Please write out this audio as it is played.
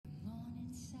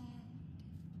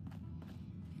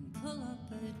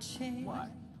What?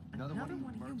 Another Another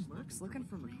one of you mercs looking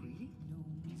for McCready?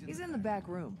 He's in the back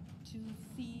room.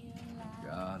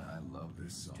 God, I love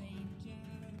this song.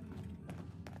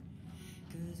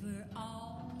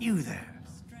 You there.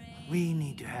 We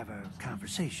need to have a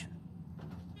conversation.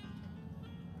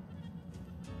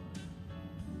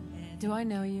 Do I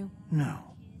know you? No.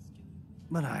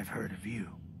 But I've heard of you.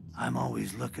 I'm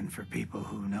always looking for people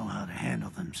who know how to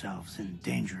handle themselves in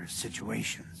dangerous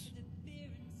situations.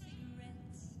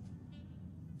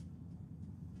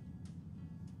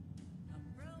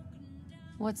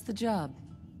 What's the job?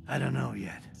 I don't know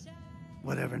yet.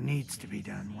 Whatever needs to be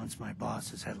done once my boss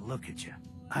has had a look at you.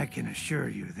 I can assure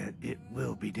you that it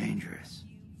will be dangerous,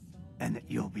 and that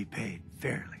you'll be paid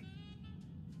fairly.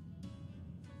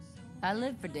 I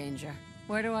live for danger.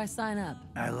 Where do I sign up?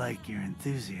 I like your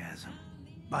enthusiasm.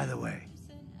 By the way,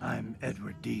 I'm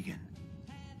Edward Deegan.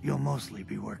 You'll mostly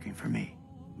be working for me,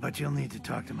 but you'll need to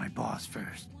talk to my boss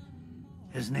first.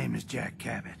 His name is Jack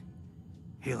Cabot.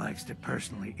 He likes to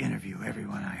personally interview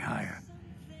everyone I hire.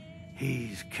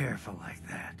 He's careful like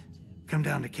that. Come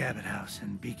down to Cabot House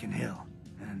in Beacon Hill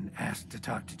and ask to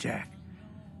talk to Jack.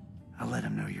 I'll let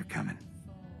him know you're coming.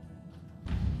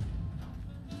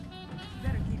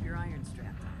 Better keep your iron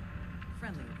strapped on.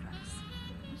 Friendly advice.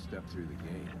 You step through the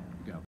gate. You got